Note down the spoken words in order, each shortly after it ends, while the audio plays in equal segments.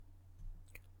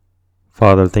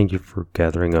Father, thank you for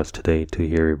gathering us today to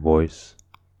hear your voice,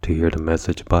 to hear the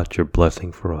message about your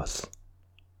blessing for us.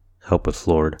 Help us,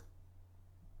 Lord.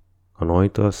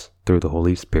 Anoint us through the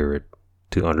Holy Spirit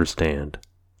to understand,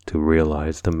 to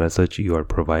realize the message you are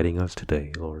providing us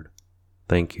today, Lord.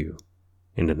 Thank you.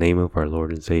 In the name of our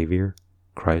Lord and Savior,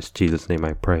 Christ Jesus' name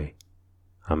I pray.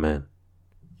 Amen.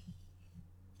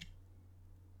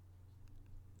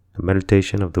 The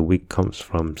meditation of the week comes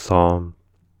from Psalm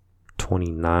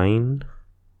 29,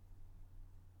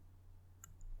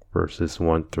 verses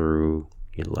 1 through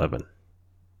 11.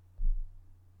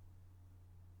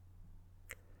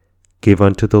 Give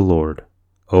unto the Lord,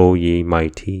 O ye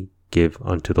mighty, give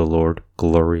unto the Lord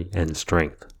glory and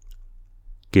strength.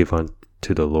 Give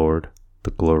unto the Lord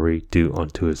the glory due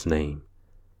unto his name.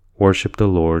 Worship the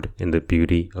Lord in the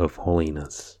beauty of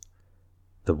holiness.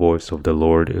 The voice of the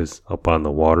Lord is upon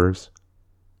the waters.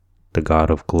 The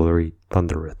God of glory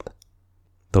thundereth.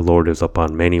 The Lord is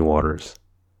upon many waters.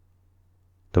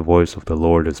 The voice of the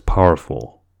Lord is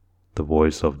powerful. The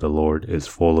voice of the Lord is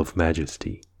full of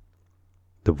majesty.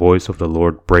 The voice of the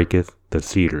Lord breaketh the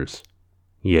cedars.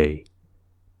 Yea,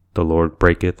 the Lord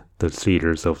breaketh the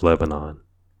cedars of Lebanon.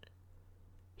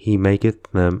 He maketh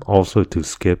them also to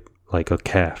skip like a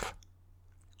calf,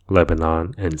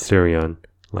 Lebanon and Syrian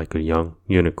like a young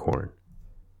unicorn.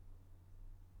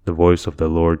 The voice of the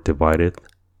Lord divideth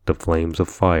the flames of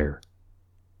fire.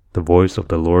 The voice of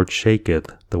the Lord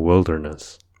shaketh the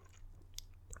wilderness.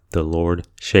 The Lord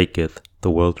shaketh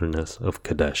the wilderness of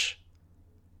Kadesh.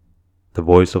 The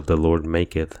voice of the Lord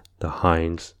maketh the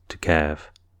hinds to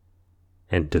calve,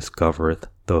 and discovereth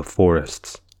the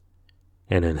forests.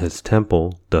 And in his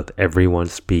temple doth every one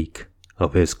speak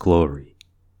of his glory.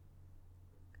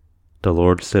 The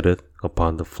Lord sitteth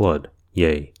upon the flood,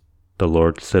 yea, the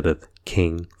Lord sitteth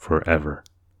king forever.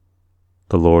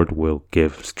 The Lord will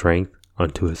give strength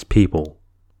unto his people.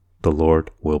 The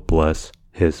Lord will bless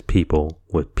his people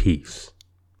with peace.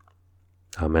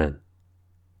 Amen.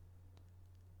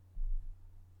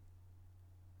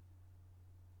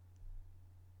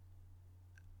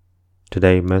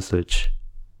 Today's message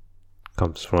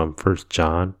comes from 1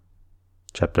 John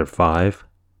chapter 5,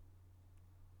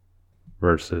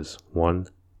 verses 1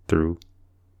 through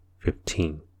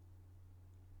 15.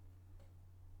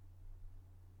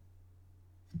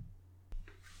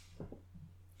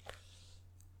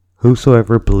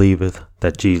 Whosoever believeth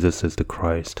that Jesus is the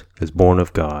Christ is born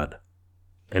of God,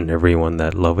 and every one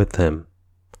that loveth him,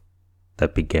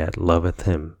 that begat, loveth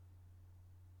him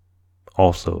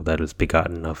also that is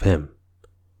begotten of him.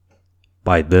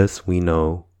 By this we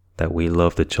know that we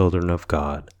love the children of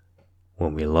God,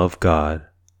 when we love God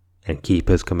and keep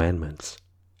his commandments.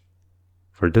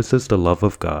 For this is the love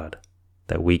of God,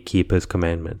 that we keep his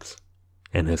commandments,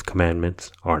 and his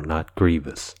commandments are not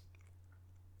grievous.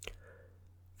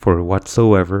 For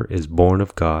whatsoever is born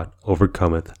of God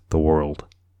overcometh the world.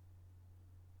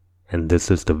 And this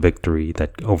is the victory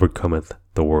that overcometh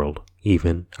the world,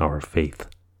 even our faith.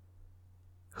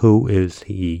 Who is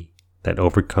he that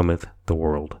overcometh the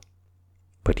world,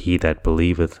 but he that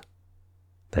believeth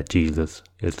that Jesus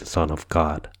is the Son of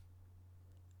God?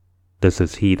 This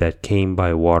is he that came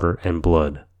by water and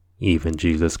blood, even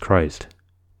Jesus Christ,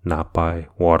 not by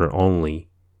water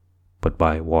only, but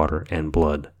by water and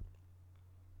blood.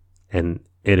 And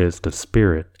it is the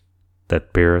Spirit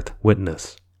that beareth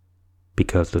witness,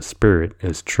 because the Spirit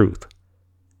is truth.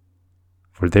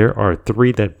 For there are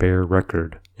three that bear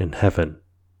record in heaven,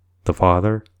 the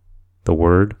Father, the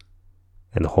Word,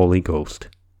 and the Holy Ghost,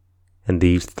 and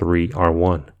these three are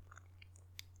one.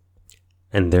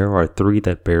 And there are three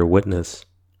that bear witness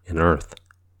in earth,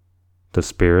 the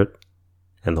Spirit,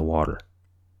 and the water,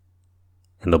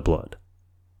 and the blood.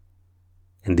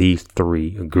 And these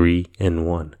three agree in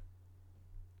one.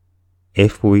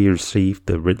 If we receive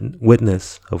the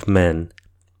witness of men,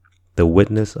 the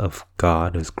witness of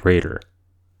God is greater.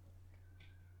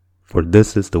 For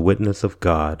this is the witness of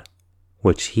God,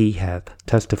 which he hath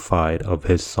testified of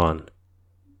his Son.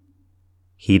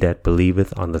 He that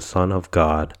believeth on the Son of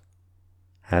God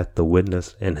hath the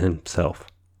witness in himself.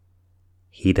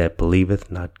 He that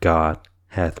believeth not God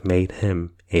hath made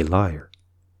him a liar,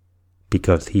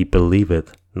 because he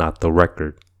believeth not the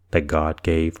record that God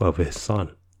gave of his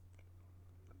Son.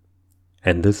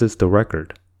 And this is the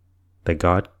record, that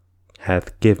God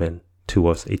hath given to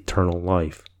us eternal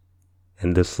life,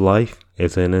 and this life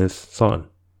is in his Son.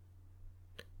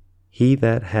 He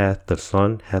that hath the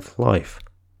Son hath life,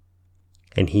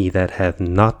 and he that hath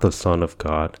not the Son of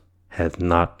God hath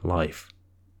not life.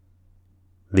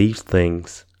 These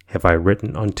things have I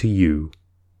written unto you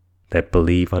that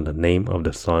believe on the name of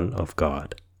the Son of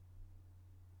God,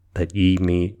 that ye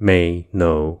may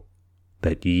know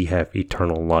that ye have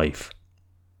eternal life,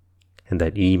 and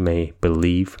that ye may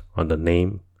believe on the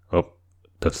name of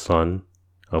the Son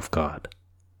of God.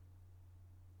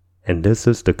 And this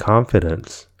is the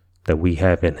confidence that we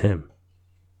have in him,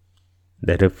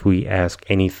 that if we ask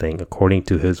anything according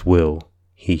to his will,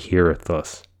 he heareth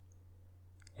us.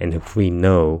 And if we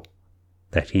know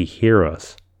that he hear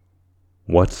us,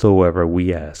 whatsoever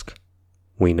we ask,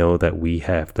 we know that we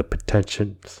have the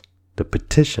petitions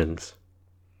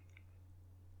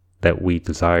that we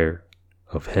desire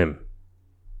of him.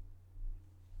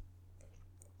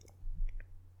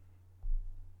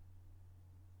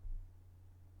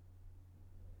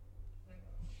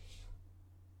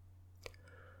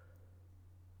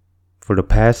 For the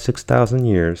past 6,000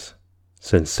 years,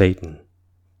 since Satan,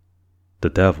 the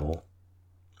devil,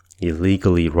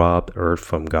 illegally robbed earth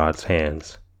from God's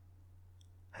hands,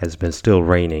 has been still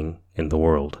reigning in the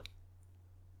world.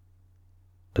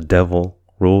 The devil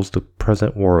rules the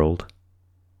present world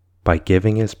by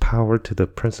giving his power to the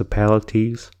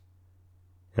principalities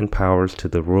and powers to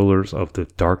the rulers of the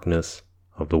darkness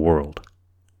of the world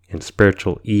and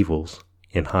spiritual evils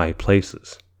in high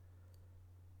places.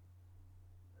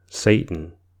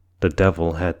 Satan, the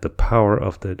devil, had the power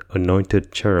of the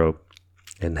anointed cherub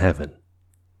in heaven,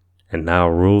 and now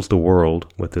rules the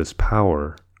world with his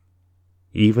power,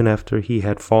 even after he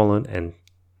had fallen and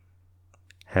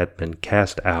had been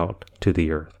cast out to the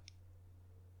earth.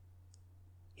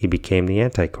 He became the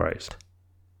Antichrist,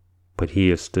 but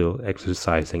he is still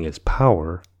exercising his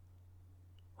power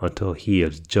until he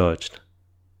is judged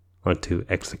unto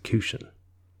execution.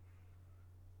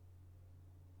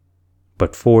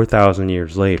 But 4,000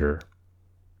 years later,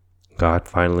 God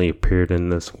finally appeared in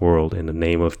this world in the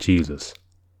name of Jesus,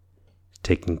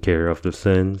 taking care of the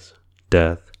sins,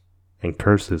 death, and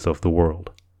curses of the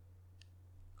world.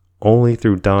 Only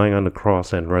through dying on the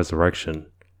cross and resurrection,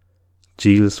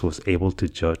 Jesus was able to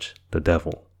judge the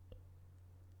devil.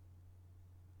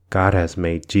 God has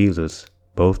made Jesus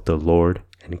both the Lord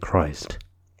and Christ.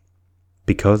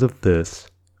 Because of this,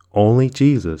 only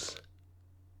Jesus,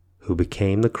 who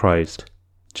became the Christ,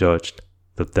 judged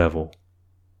the devil,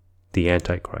 the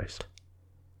Antichrist,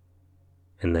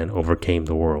 and then overcame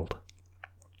the world.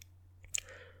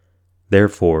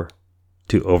 Therefore,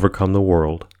 to overcome the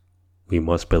world, we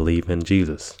must believe in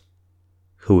Jesus,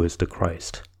 who is the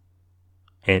Christ,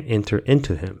 and enter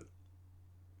into him.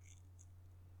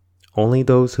 Only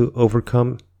those who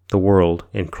overcome the world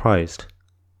in Christ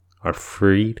are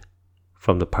freed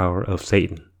from the power of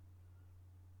Satan,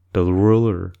 the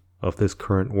ruler of this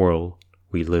current world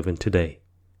we live in today,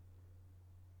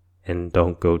 and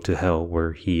don't go to hell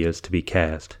where he is to be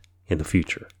cast in the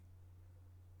future.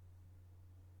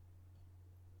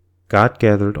 God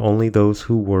gathered only those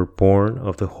who were born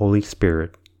of the Holy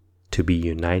Spirit to be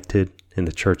united in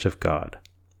the Church of God,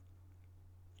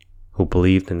 who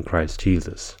believed in Christ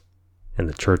Jesus, and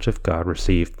the Church of God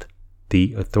received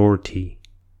the authority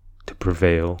to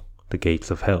prevail the gates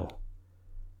of hell.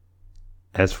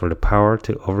 As for the power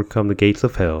to overcome the gates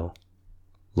of hell,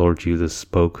 Lord Jesus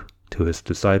spoke to his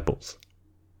disciples.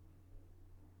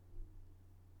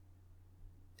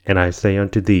 And I say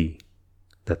unto thee,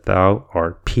 that thou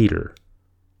art Peter,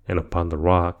 and upon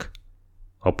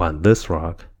this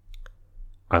rock,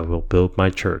 I will build my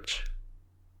church,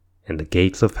 and the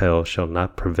gates of hell shall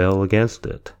not prevail against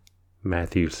it.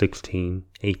 Matthew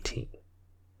 16:18.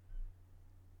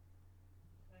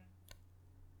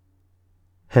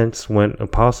 Hence, when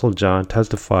Apostle John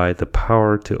testified the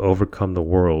power to overcome the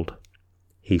world,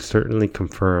 he certainly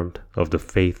confirmed of the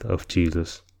faith of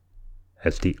Jesus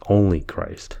as the only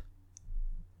Christ.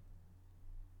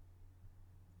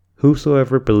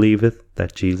 Whosoever believeth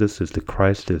that Jesus is the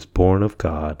Christ is born of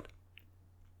God,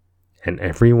 and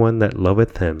every one that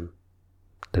loveth him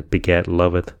that begat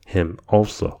loveth him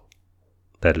also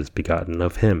that is begotten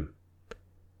of him.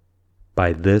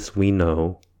 By this we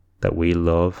know that we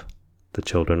love the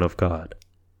children of God,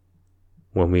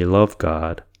 when we love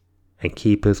God and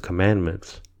keep his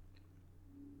commandments.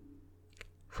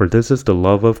 For this is the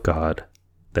love of God,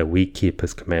 that we keep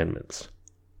his commandments,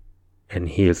 and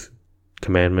his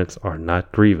commandments are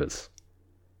not grievous.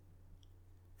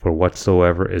 For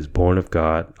whatsoever is born of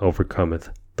God overcometh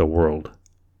the world.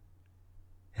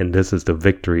 And this is the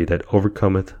victory that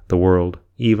overcometh the world,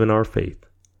 even our faith.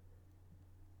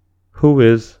 Who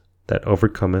is that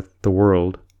overcometh the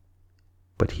world,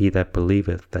 but he that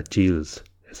believeth that Jesus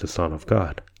is the Son of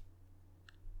God?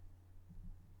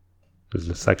 This is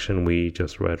the section we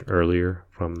just read earlier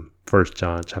from 1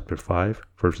 John chapter 5,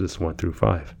 verses 1 through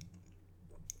 5.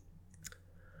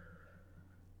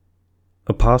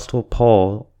 Apostle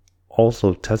Paul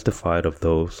also testified of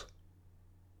those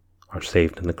are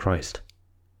saved in the Christ.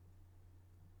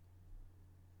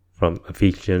 From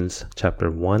Ephesians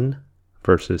chapter 1,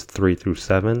 verses 3 through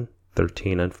 7,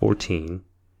 13 and 14,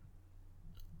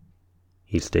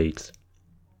 he states,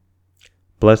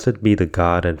 "Blessed be the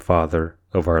God and Father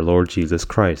of our Lord Jesus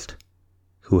Christ,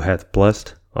 who hath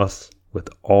blessed us with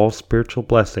all spiritual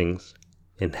blessings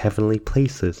in heavenly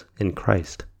places in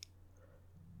Christ,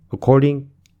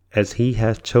 according as he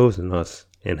hath chosen us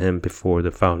in him before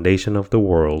the foundation of the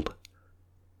world,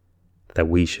 that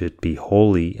we should be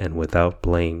holy and without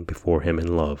blame before him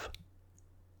in love,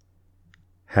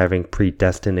 having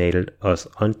predestinated us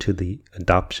unto the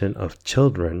adoption of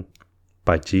children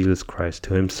by Jesus Christ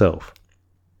to himself,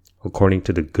 according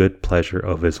to the good pleasure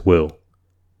of his will,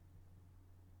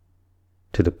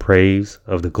 to the praise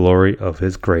of the glory of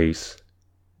his grace,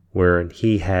 wherein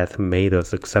he hath made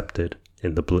us accepted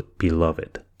in the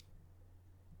beloved,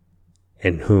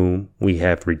 in whom we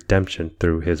have redemption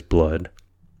through his blood,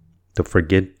 the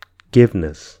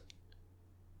forgiveness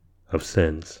of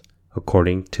sins,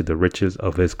 according to the riches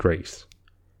of his grace,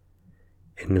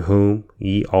 in whom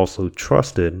ye also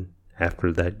trusted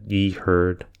after that ye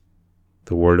heard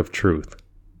the word of truth,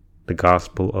 the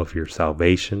gospel of your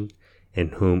salvation, in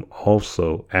whom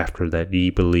also after that ye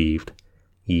believed,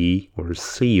 ye were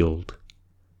sealed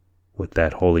with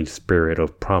that Holy Spirit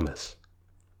of promise,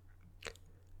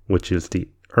 which is the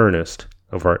earnest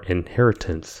of our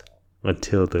inheritance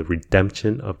until the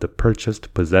redemption of the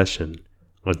purchased possession,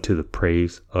 unto the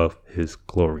praise of his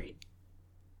glory."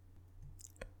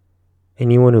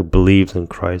 Anyone who believes in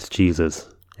Christ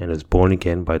Jesus and is born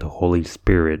again by the Holy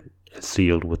Spirit is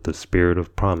sealed with the Spirit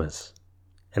of promise,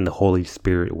 and the Holy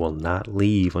Spirit will not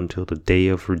leave until the day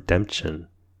of redemption,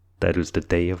 that is the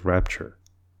day of rapture,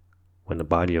 when the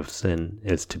body of sin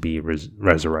is to be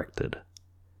resurrected.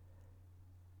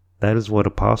 That is what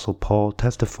Apostle Paul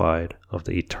testified of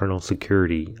the eternal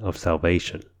security of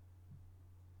salvation.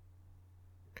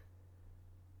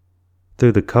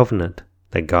 Through the covenant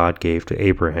that God gave to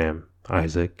Abraham,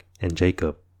 Isaac, and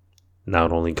Jacob,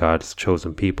 not only God's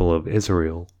chosen people of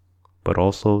Israel, but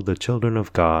also the children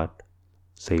of God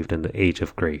saved in the age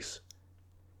of grace,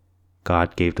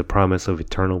 God gave the promise of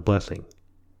eternal blessing.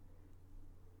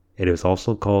 It is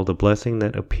also called the blessing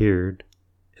that appeared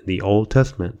in the Old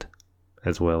Testament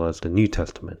as well as the New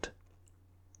Testament.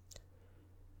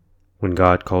 When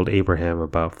God called Abraham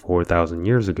about 4,000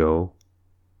 years ago,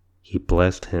 he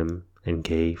blessed him and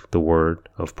gave the word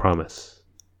of promise.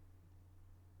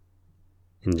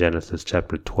 In Genesis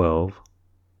chapter 12,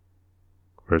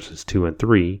 verses 2 and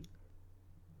 3,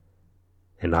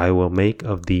 "And I will make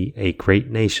of thee a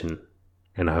great nation,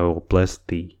 and I will bless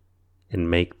thee, and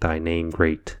make thy name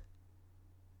great.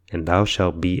 And thou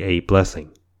shalt be a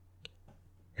blessing.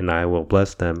 And I will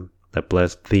bless them that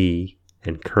bless thee,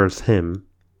 and curse him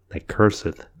that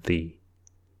curseth thee.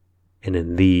 And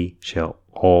in thee shall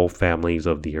all families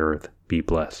of the earth be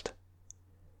blessed."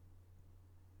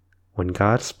 When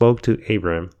God spoke to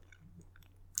Abram,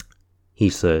 he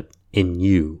said, "In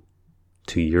you,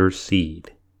 to your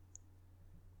seed."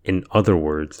 In other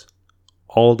words,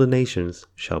 all the nations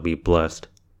shall be blessed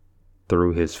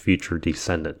through his future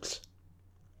descendants.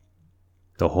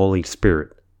 The Holy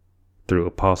Spirit, through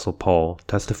Apostle Paul,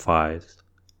 testifies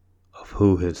of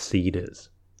who his seed is.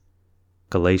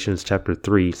 Galatians chapter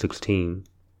 3:16.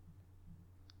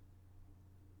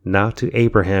 "Now to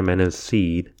Abraham and his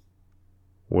seed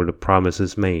were the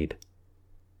promises made.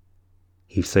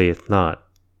 He saith not,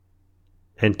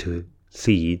 and to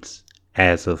seeds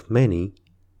as of many,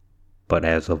 but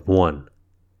as of one,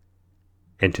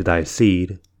 and to thy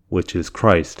seed, which is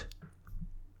Christ."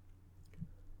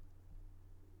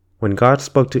 When God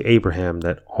spoke to Abraham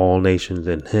that all nations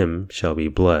in him shall be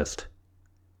blessed,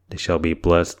 they shall be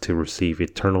blessed to receive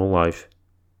eternal life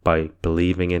by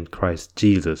believing in Christ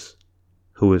Jesus,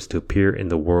 who is to appear in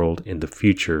the world in the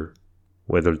future,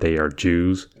 whether they are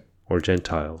Jews or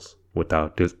Gentiles,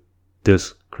 without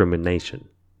discrimination.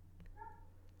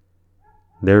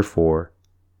 Therefore,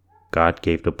 God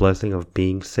gave the blessing of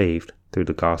being saved through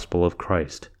the gospel of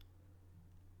Christ.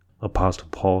 Apostle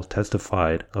Paul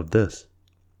testified of this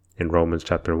in Romans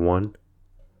chapter 1,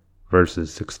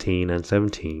 verses 16 and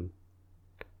 17.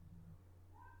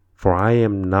 "For I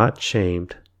am not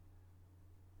ashamed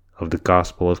of the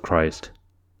gospel of Christ,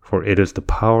 for it is the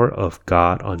power of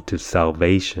God unto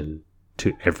salvation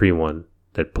to everyone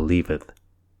that believeth,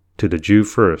 to the Jew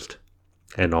first,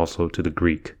 and also to the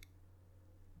Greek.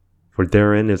 For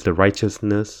therein is the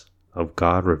righteousness of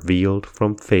God revealed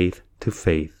from faith to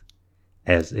faith,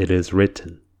 as it is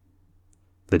written,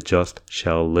 the just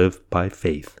shall live by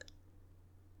faith."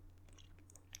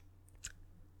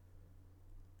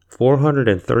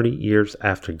 430 years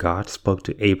after God spoke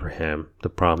to Abraham the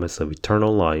promise of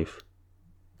eternal life,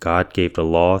 God gave the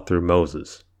law through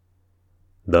Moses.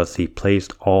 Thus he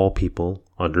placed all people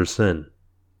under sin.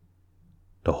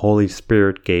 The Holy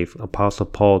Spirit gave Apostle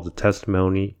Paul the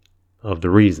testimony of the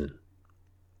reason.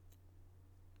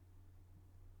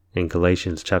 In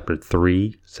Galatians chapter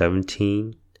 3,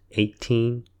 17,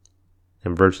 18,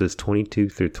 and verses 22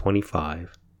 through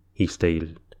 25, he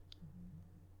stated,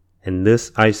 "And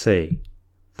this I say,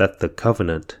 that the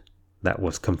covenant that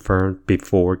was confirmed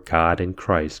before God in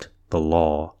Christ, the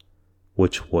law,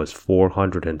 which was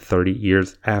 430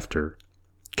 years after,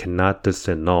 cannot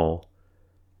disannul,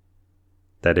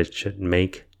 that it should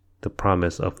make the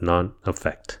promise of none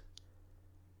effect.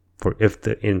 For if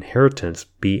the inheritance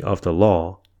be of the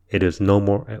law, it is no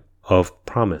more of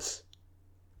promise.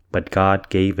 But God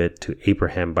gave it to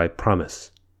Abraham by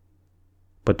promise.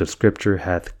 But the Scripture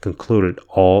hath concluded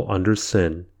all under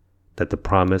sin, that the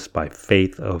promise by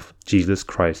faith of Jesus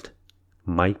Christ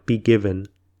might be given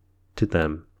to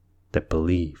them that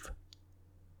believe.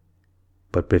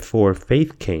 But before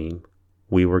faith came,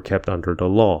 we were kept under the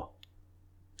law,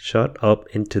 shut up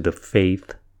into the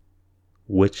faith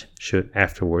which should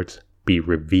afterwards be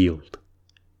revealed.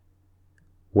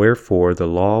 Wherefore the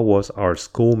law was our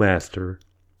schoolmaster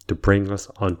to bring us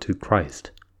unto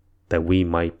Christ, that we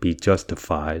might be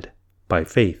justified by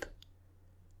faith.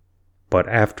 But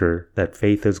after that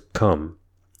faith is come,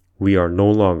 we are no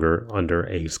longer under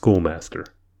a schoolmaster.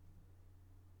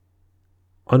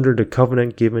 Under the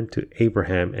covenant given to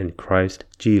Abraham in Christ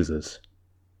Jesus,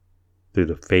 through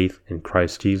the faith in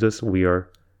Christ Jesus, we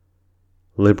are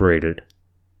liberated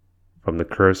from the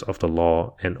curse of the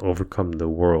law and overcome the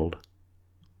world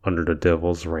under the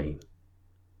devil's reign.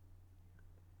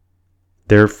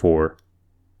 Therefore,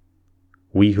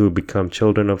 we who become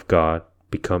children of God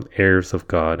become heirs of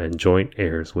God and joint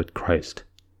heirs with Christ.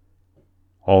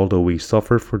 Although we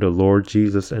suffer for the Lord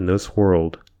Jesus in this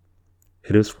world,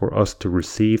 it is for us to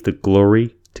receive the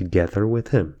glory together with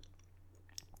him.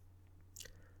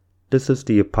 This is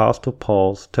the Apostle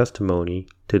Paul's testimony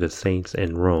to the saints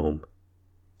in Rome,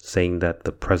 saying that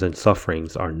the present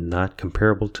sufferings are not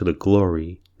comparable to the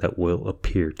glory that will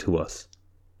appear to us.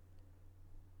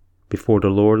 Before the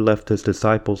Lord left his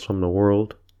disciples from the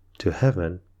world to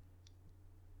heaven,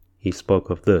 he spoke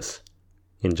of this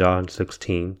in John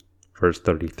 16, verse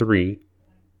 33.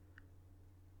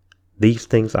 "These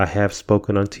things I have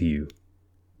spoken unto you,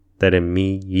 that in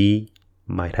me ye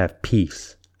might have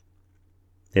peace.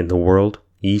 In the world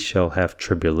ye shall have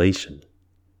tribulation,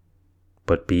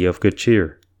 but be of good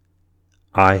cheer.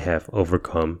 I have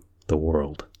overcome the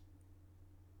world."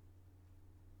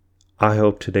 I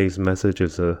hope today's message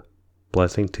is a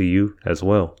blessing to you as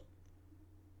well.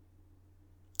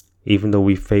 Even though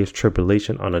we face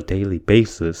tribulation on a daily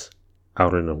basis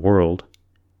out in the world,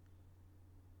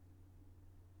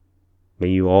 may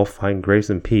you all find grace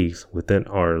and peace within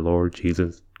our Lord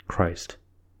Jesus Christ.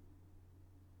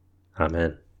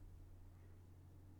 Amen.